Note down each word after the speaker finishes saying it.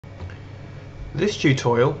This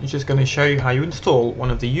tutorial is just going to show you how you install one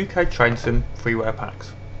of the UKTrainSim Freeware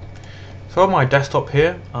Packs. So on my desktop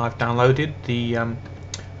here I've downloaded the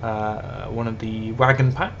one of the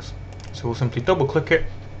wagon packs, so we'll simply double click it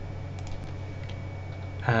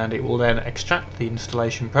and it will then extract the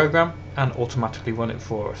installation program and automatically run it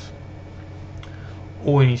for us.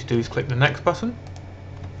 All we need to do is click the next button,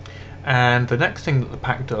 and the next thing that the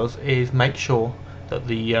pack does is make sure that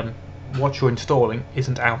the what you're installing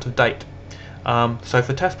isn't out of date. So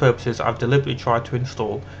for test purposes I've deliberately tried to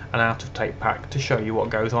install an out of date pack to show you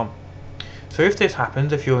what goes on. So if this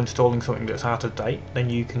happens, if you're installing something that's out of date, then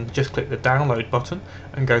you can just click the download button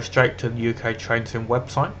and go straight to the UKTrainSim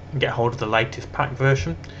website and get hold of the latest pack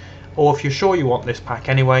version. Or if you're sure you want this pack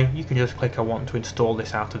anyway, you can just click I want to install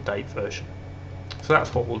this out of date version. So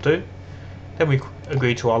that's what we'll do. Then we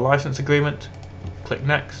agree to our license agreement, click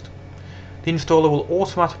next. The installer will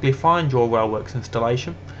automatically find your RailWorks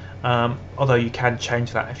installation, although you can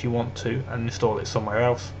change that if you want to and install it somewhere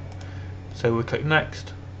else. So we click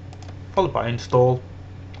next, followed by install,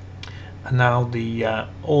 and now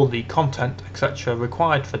all the content etc.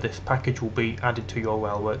 required for this package will be added to your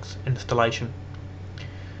RailWorks installation.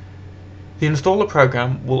 The installer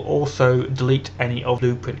program will also delete any of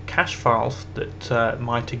the blueprint cache files that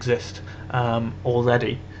might exist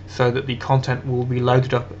already, so that the content will be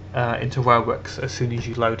loaded up into RailWorks as soon as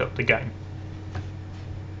you load up the game.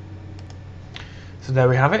 So there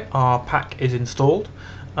we have it, our pack is installed,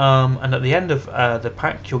 and at the end of the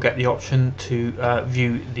pack you'll get the option to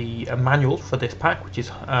view the manual for this pack, which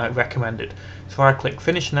is recommended. So if I click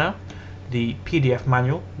finish now, the PDF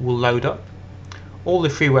manual will load up. All the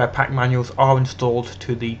freeware pack manuals are installed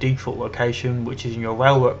to the default location, which is in your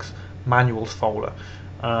RailWorks manuals folder,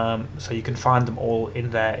 so you can find them all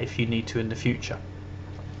in there if you need to in the future.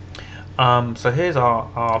 So here's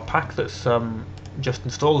our pack that's just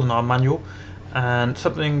installed in our manual, and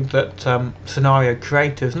something that scenario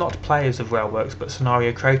creators, not players of RailWorks, but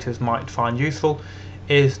scenario creators might find useful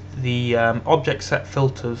is the object set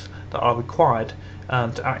filters that are required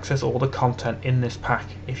to access all the content in this pack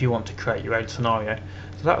if you want to create your own scenario.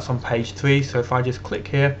 So that's on page 3, so if I just click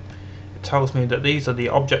here, it tells me that these are the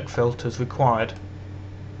object filters required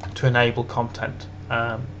to enable content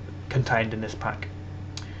contained in this pack.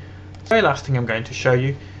 The very last thing I'm going to show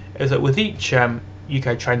you is that with each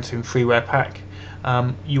UKTrainSim Freeware Pack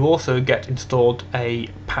you also get installed a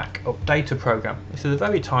pack updater program. This is a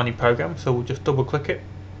very tiny program, so we'll just double click it,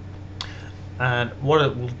 and what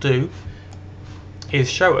it will do is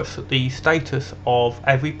show us the status of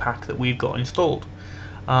every pack that we've got installed.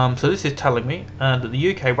 So this is telling me that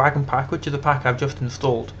the UK Wagon Pack, which is the pack I've just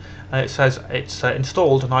installed, it says it's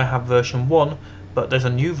installed and I have version 1, but there's a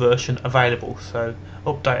new version available, so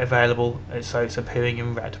update available, so it's appearing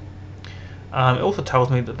in red. It also tells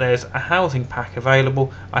me that there's a housing pack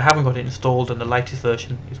available. I haven't got it installed and the latest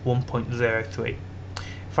version is 1.03.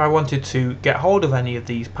 If I wanted to get hold of any of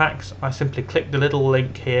these packs, I simply click the little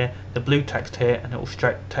link here, the blue text here, and it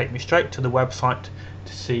will take me straight to the website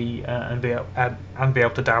to see and be able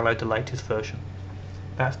to download the latest version.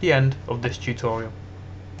 That's the end of this tutorial.